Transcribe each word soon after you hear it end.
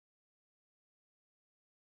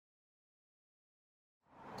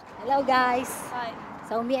Hello guys. Hi.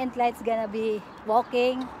 So me and Clyde's gonna be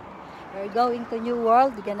walking. We're going to New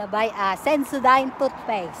World. We're gonna buy a Sensodyne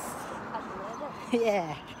toothpaste.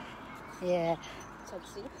 Yeah. Yeah. So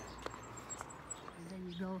see? And then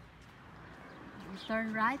you go, you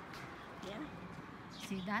turn right. Yeah.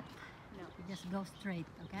 See that? No. You just go straight,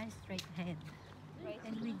 okay? Straight ahead. Right.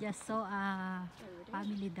 And we just saw a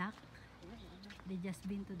family duck. They just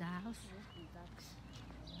been to the house. Ducks.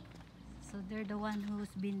 So they're the one who's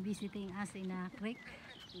been visiting us in a creek.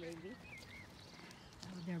 Maybe. So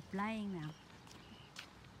they're flying now.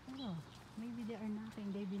 Oh, maybe they are knocking.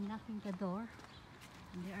 They've been knocking the door.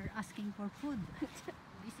 And they are asking for food.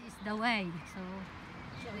 This is the way. So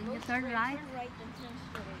when you turn right, Turn right and turn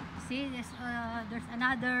straight. see there's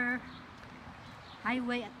another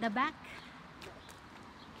highway at the back.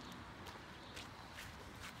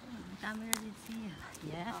 Camera did see.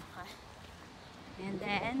 Yeah. Okay. And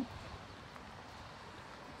then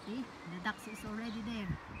see the ducks is already there.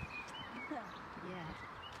 Yeah.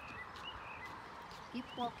 Keep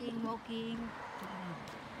walking.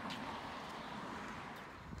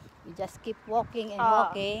 We just keep walking and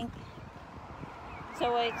walking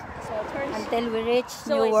So I turn until we reach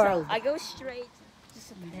so New World. I go straight.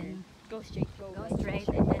 Just And then go straight. Go straight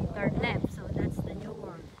and then turn left. So that's the New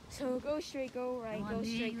World. So go straight. Go right. Go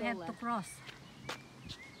straight. You Go have left. to cross.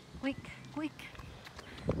 Quick.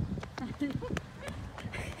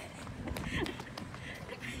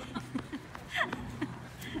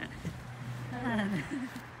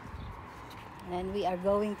 And we are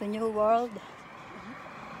going to New World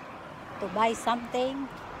to buy something.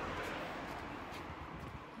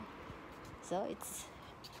 So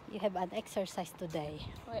you have an exercise today.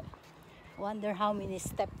 Wait. Wonder how many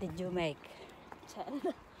steps did you make?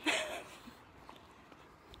 10.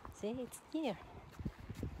 See, it's near.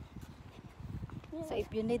 Yeah. So if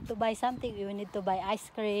you need to buy something, you need to buy ice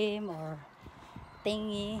cream or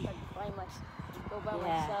thingy. Go by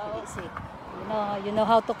Yeah, myself. easy. You know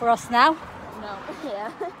how to cross now? No.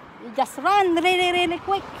 Yeah. You just run really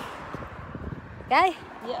quick. Okay?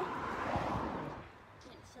 Yeah.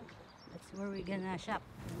 That's where we're gonna shop.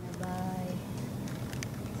 Gonna buy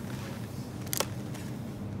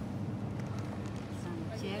some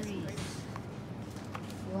cherries.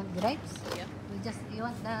 You want grapes? Yeah. You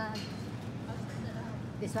want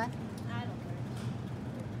this one? I don't care.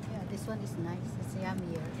 Yeah, this one is nice. It's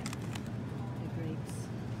yummier. The grapes.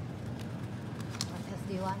 What else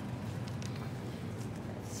do you want?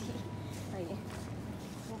 Let's see. Okay.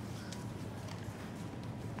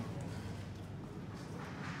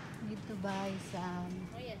 Need to buy some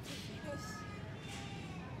Oh yeah, tissues.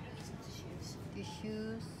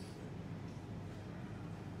 tissues.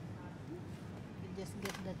 You just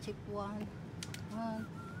get the cheap one.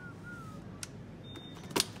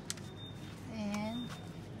 And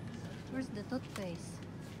where's the toothpaste?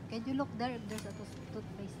 Can you look there if there's a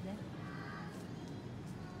toothpaste there?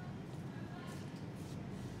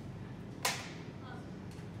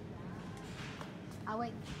 Ah,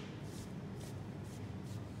 wait.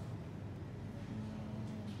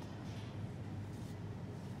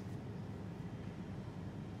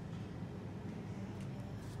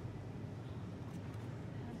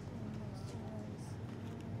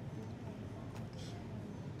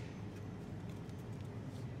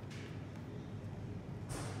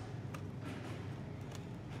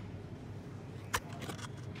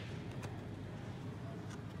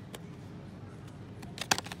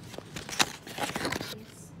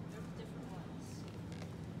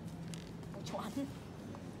 Which one?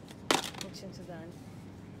 Which one's done?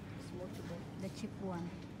 It's multiple. The cheap one.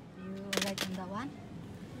 You write on that one?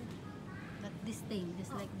 Not this thing,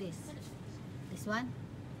 just like this. This one?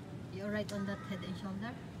 You write on that Head and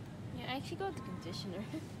Shoulder? Yeah, I actually got the conditioner.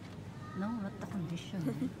 No, not the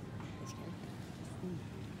condition. Just kidding.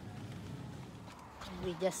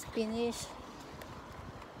 We just finished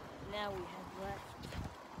Now we have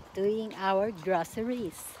left. doing our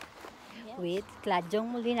groceries Yes. with Clyde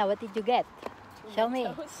Molina. What did you get? Show me.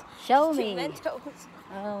 Mentos. Show Two me. Mentos.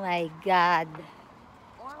 Oh my God.